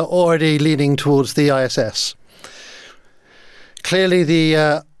was already leaning towards the ISS. Clearly,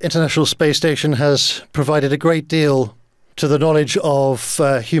 the International Space Station has provided a great deal to the knowledge of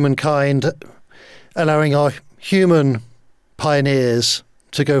humankind, allowing our human pioneers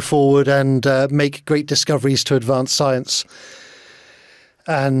to go forward and make great discoveries to advance science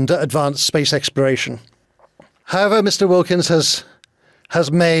and advance space exploration. However, Mr. Wilkins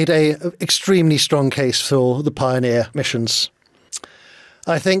has made an extremely strong case for the Pioneer missions.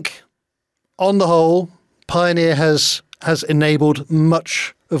 I think, on the whole, Pioneer has enabled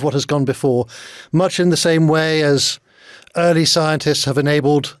much of what has gone before, much in the same way as early scientists have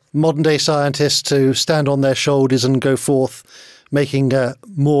enabled modern-day scientists to stand on their shoulders and go forth, making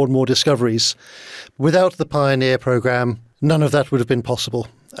more and more discoveries. Without the Pioneer program, none of that would have been possible,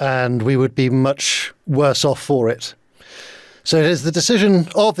 and we would be much worse off for it. So it is the decision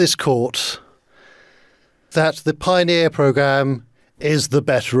of this court that the Pioneer program is the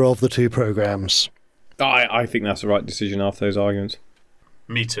better of the two programs. I think that's the right decision after those arguments.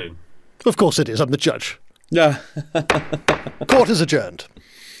 Me too. Of course it is. I'm the judge. Yeah. Court is adjourned.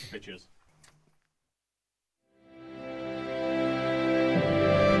 Bitches.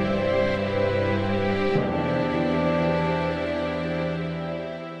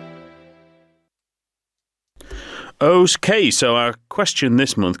 Okay, so our question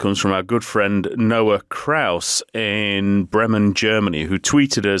this month comes from our good friend Noah Kraus in Bremen, Germany, who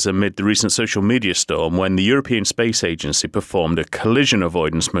tweeted us amid the recent social media storm when the European Space Agency performed a collision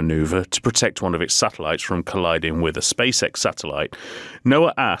avoidance maneuver to protect one of its satellites from colliding with a SpaceX satellite.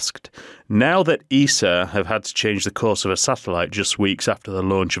 Noah asked, now that ESA have had to change the course of a satellite just weeks after the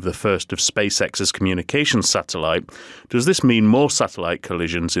launch of the first of SpaceX's communications satellite, does this mean more satellite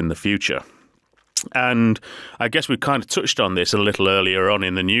collisions in the future? And I guess we kind of touched on this a little earlier on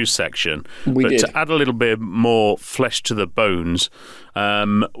in the news section. We did. To add a little bit more flesh to the bones,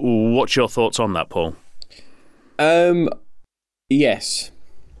 what's your thoughts on that, Paul? Yes.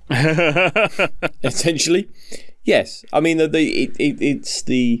 Essentially, yes. I mean, it's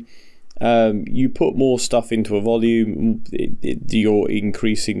the you put more stuff into a volume, you're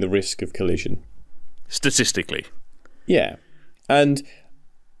increasing the risk of collision. Statistically. Yeah. And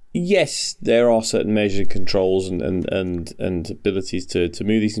yes, there are certain measured controls and abilities to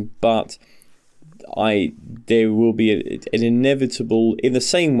move these things, but there will be an inevitable, in the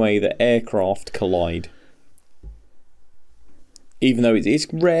same way that aircraft collide. Even though it's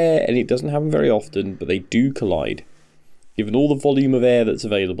rare and it doesn't happen very often, but they do collide. Given all the volume of air that's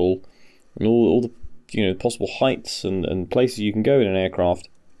available and all the possible heights and places you can go in an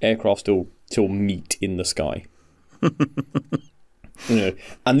aircraft still meet in the sky.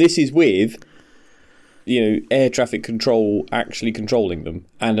 And this is with air traffic control actually controlling them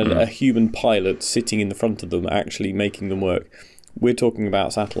and a human pilot sitting in the front of them actually making them work. We're talking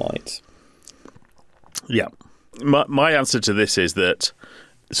about satellites. Yeah. My answer to this is that,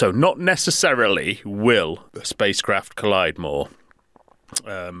 so not necessarily will spacecraft collide more.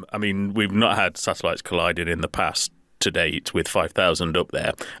 I mean, we've not had satellites colliding in the past to date with 5,000 up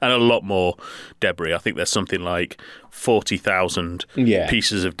there and a lot more debris. I think there's something like 40,000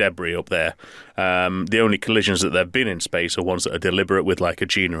 pieces of debris up there. The only collisions that there have been in space are ones that are deliberate, with like a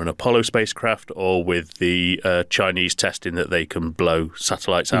Gina and Apollo spacecraft, or with the Chinese testing that they can blow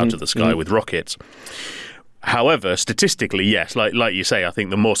satellites out of the sky with rockets. However, statistically, yes, like you say, I think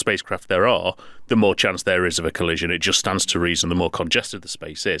the more spacecraft there are, the more chance there is of a collision. It just stands to reason the more congested the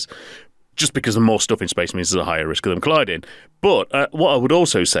space is. Just because the more stuff in space means there's a higher risk of them colliding. But what I would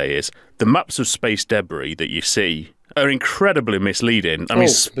also say is the maps of space debris that you see are incredibly misleading. I mean,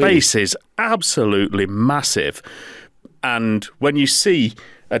 space is absolutely massive. And when you see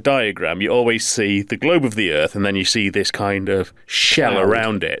a diagram, you always see the globe of the Earth, and then you see this kind of shell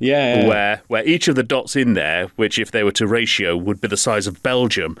around it, where each of the dots in there, which if they were to ratio would be the size of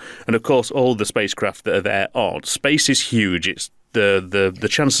Belgium, and of course all the spacecraft that are there aren't. Space is huge. It's the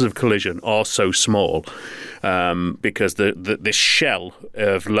chances of collision are so small because this shell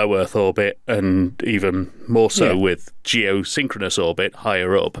of low Earth orbit, and even more so with geosynchronous orbit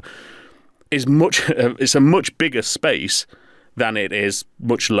higher up, is it's a much bigger space than it is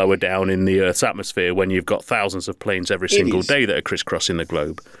much lower down in the Earth's atmosphere when you've got thousands of planes every single day that are crisscrossing the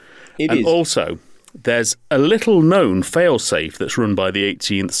globe. Also, there's a little-known failsafe that's run by the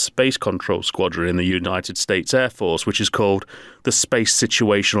 18th Space Control Squadron in the United States Air Force, which is called the Space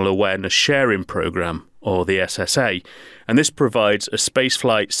Situational Awareness Sharing Program, or the SSA. And this provides a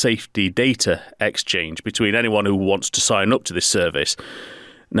spaceflight safety data exchange between anyone who wants to sign up to this service.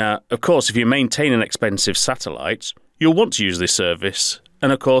 Now, of course, if you maintain an expensive satellite, you'll want to use this service,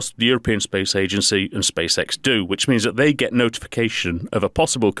 and of course the European Space Agency and SpaceX do, which means that they get notification of a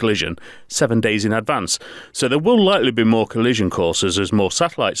possible collision 7 days in advance. So there will likely be more collision courses as more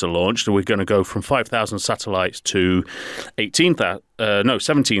satellites are launched, and we're going to go from 5,000 satellites to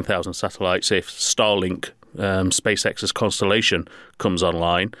 17,000 satellites if Starlink, SpaceX's constellation, comes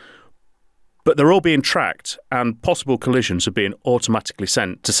online. But they're all being tracked, and possible collisions are being automatically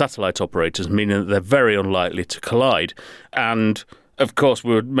sent to satellite operators, meaning that they're very unlikely to collide. And, of course,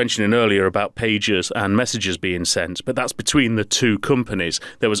 we were mentioning earlier about pages and messages being sent, but that's between the two companies.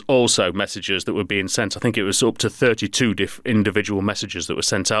 There was also messages that were being sent. I think it was up to 32 individual messages that were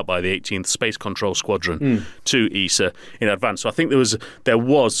sent out by the 18th Space Control Squadron to ESA in advance. So I think there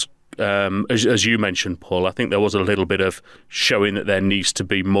was as you mentioned, Paul, I think there was a little bit of showing that there needs to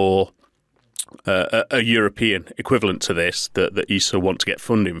be more a European equivalent to this that ESA want to get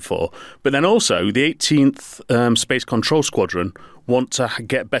funding for. But then also the 18th Space Control Squadron want to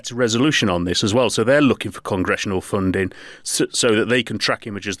get better resolution on this as well. So they're looking for congressional funding so that they can track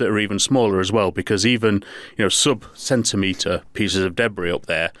images that are even smaller as well, because even sub-centimetre pieces of debris up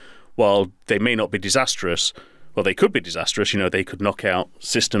there, while they may not be disastrous, well, they could be disastrous. They could knock out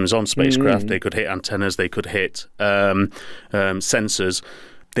systems on spacecraft. They could hit antennas. They could hit sensors.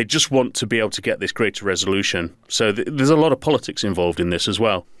 They just want to be able to get this greater resolution. So there's a lot of politics involved in this as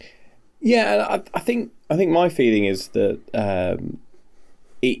well. Yeah, and I think my feeling is that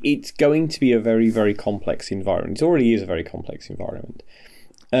it's going to be a very, very complex environment. It already is a very complex environment.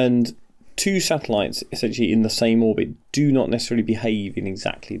 And two satellites essentially in the same orbit do not necessarily behave in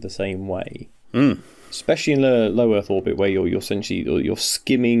exactly the same way. Especially in low Earth orbit, where you're essentially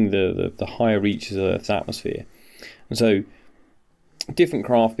skimming the higher reaches of Earth's atmosphere. And so different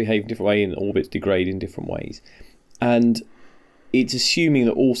craft behave in different ways, and orbits degrade in different ways. And it's assuming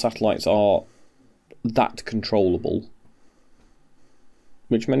that all satellites are that controllable,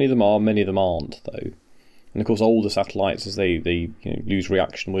 which many of them are, many of them aren't, though. And of course, older satellites, as they lose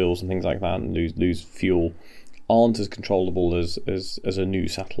reaction wheels and things like that, and lose fuel, aren't as controllable as a new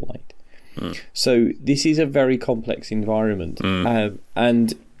satellite. So this is a very complex environment,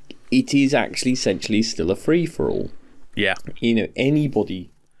 and it is actually essentially still a free-for-all. Yeah. Anybody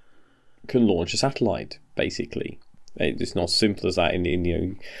can launch a satellite, basically. It's not as simple as that.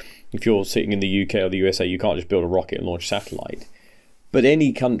 If you're sitting in the UK or the USA, you can't just build a rocket and launch a satellite. But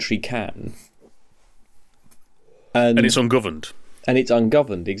any country can. And it's ungoverned. And it's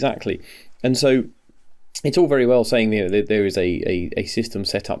ungoverned, exactly. And so it's all very well saying that there is a system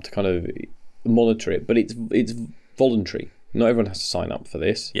set up to kind of monitor it, but it's voluntary. Not everyone has to sign up for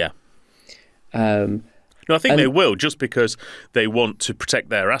this. Yeah. No, I think they will, just because they want to protect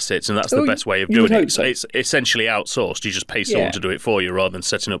their assets, and that's the best way of doing it. So. It's essentially outsourced. You just pay someone to do it for you rather than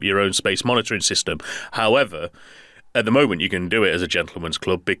setting up your own space monitoring system. However, at the moment you can do it as a gentleman's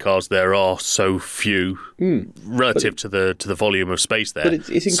club because there are so few relative to the volume of space there. But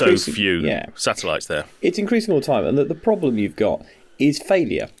it's so few satellites there. It's increasing all the time, and the problem you've got is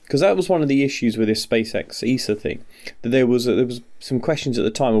failure, because that was one of the issues with this SpaceX ESA thing. That there was some questions at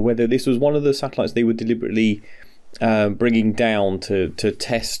the time of whether this was one of the satellites they were deliberately bringing down to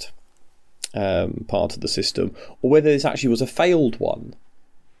test part of the system, or whether this actually was a failed one.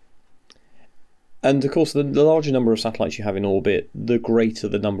 And of course, the larger number of satellites you have in orbit, the greater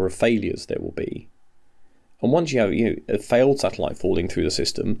the number of failures there will be. And once you have a failed satellite falling through the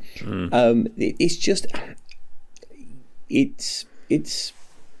system, it's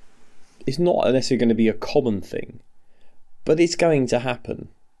not necessarily going to be a common thing, but it's going to happen.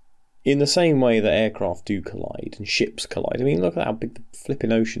 In the same way that aircraft do collide and ships collide. I mean, look at how big the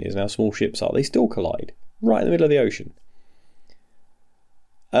flipping ocean is and how small ships are. They still collide right in the middle of the ocean.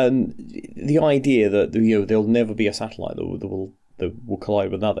 And the idea that there'll never be a satellite that will that will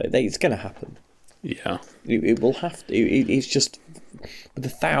collide with another. It's going to happen. Yeah. It will have to. It's just with the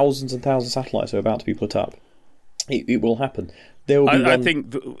thousands and thousands of satellites that are about to be put up. It will happen. There will be I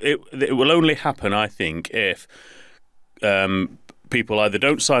think it will only happen, I think, if people either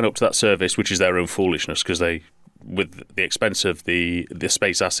don't sign up to that service, which is their own foolishness, because they, with the expense of the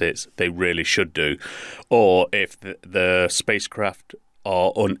space assets, they really should do, or if the spacecraft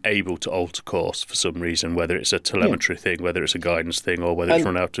are unable to alter course for some reason, whether it's a telemetry thing, whether it's a guidance thing, or whether it's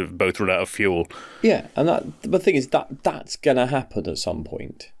both run out of fuel. Yeah, and the thing is that's going to happen at some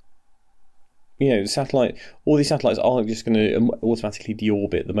point. You know, all these satellites aren't just going to automatically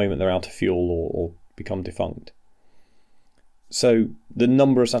deorbit the moment they're out of fuel or become defunct. So the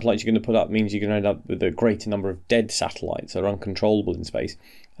number of satellites you're going to put up means you're going to end up with a greater number of dead satellites that are uncontrollable in space.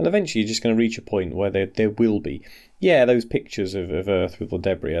 And eventually you're just going to reach a point where there will be. Yeah, those pictures of Earth with the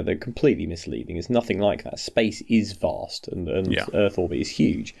debris, they're completely misleading. It's nothing like that. Space is vast and Earth orbit is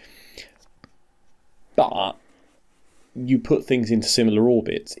huge. But you put things into similar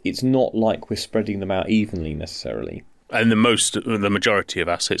orbits, it's not like we're spreading them out evenly necessarily. And the majority of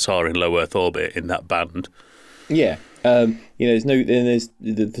assets are in low Earth orbit in that band. Yeah. There's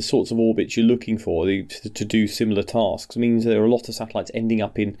the sorts of orbits you're looking for to do similar tasks. It means there are a lot of satellites ending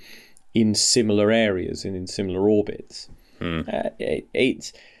up in similar areas and in similar orbits. I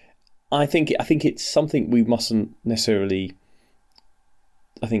think it's something we mustn't necessarily.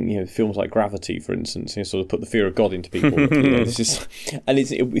 I think films like Gravity, for instance, sort of put the fear of God into people. I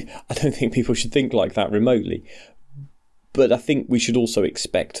don't think people should think like that remotely. But I think we should also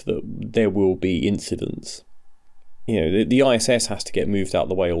expect that there will be incidents. The ISS has to get moved out of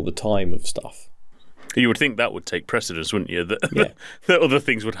the way all the time of stuff. You would think that would take precedence, wouldn't you? That other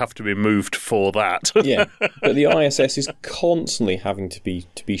things would have to be moved for that. Yeah, but the ISS is constantly having to be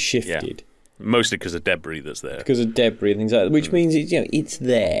shifted. Yeah. Mostly because of debris that's there. Because of debris and things like that, which means it's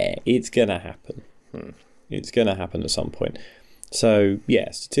there. It's going to happen. It's going to happen at some point. So,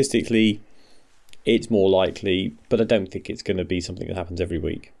 yeah, statistically, it's more likely, but I don't think it's going to be something that happens every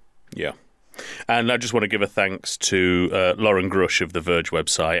week. Yeah. And I just want to give a thanks to Lauren Grush of the Verge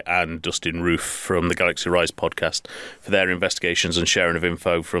website and Dustin Roof from the Galaxy Rise podcast for their investigations and sharing of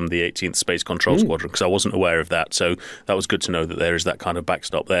info from the 18th Space Control Squadron, because I wasn't aware of that. So that was good to know that there is that kind of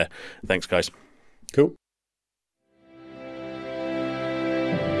backstop there. Thanks, guys. Cool.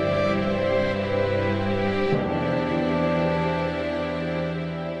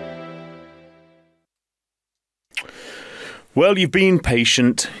 Well, you've been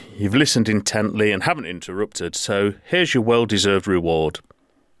patient, you've listened intently and haven't interrupted, so here's your well-deserved reward.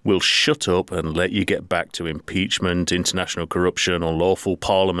 We'll shut up and let you get back to impeachment, international corruption, unlawful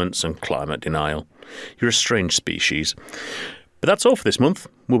parliaments and climate denial. You're a strange species. But that's all for this month.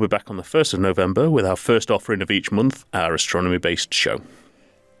 We'll be back on the 1st of November with our first offering of each month, our astronomy-based show.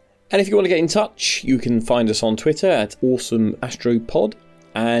 And if you want to get in touch, you can find us on Twitter at AwesomeAstroPod.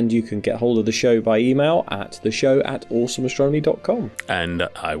 And you can get hold of the show by email at theshow@awesomeastronomy.com. And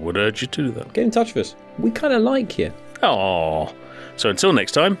I would urge you to do that. Get in touch with us. We kind of like you. Aww. So until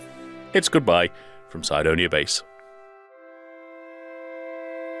next time, it's goodbye from Cydonia Base.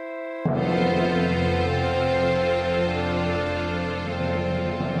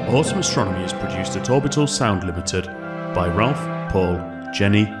 Awesome Astronomy is produced at Orbital Sound Limited by Ralph, Paul,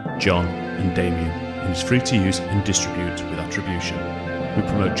 Jenny, John and Damien and is free to use and distribute with attribution. We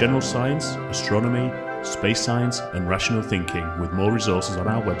promote general science, astronomy, space science and rational thinking with more resources on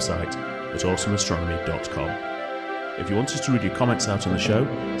our website at awesomeastronomy.com. If you want us to read your comments out on the show,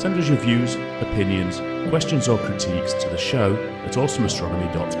 send us your views, opinions, questions or critiques to the show at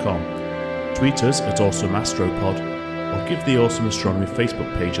awesomeastronomy.com. Tweet us at awesomeastropod or give the Awesome Astronomy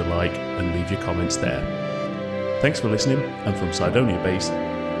Facebook page a like and leave your comments there. Thanks for listening, and from Cydonia Base,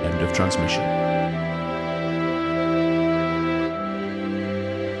 end of transmission.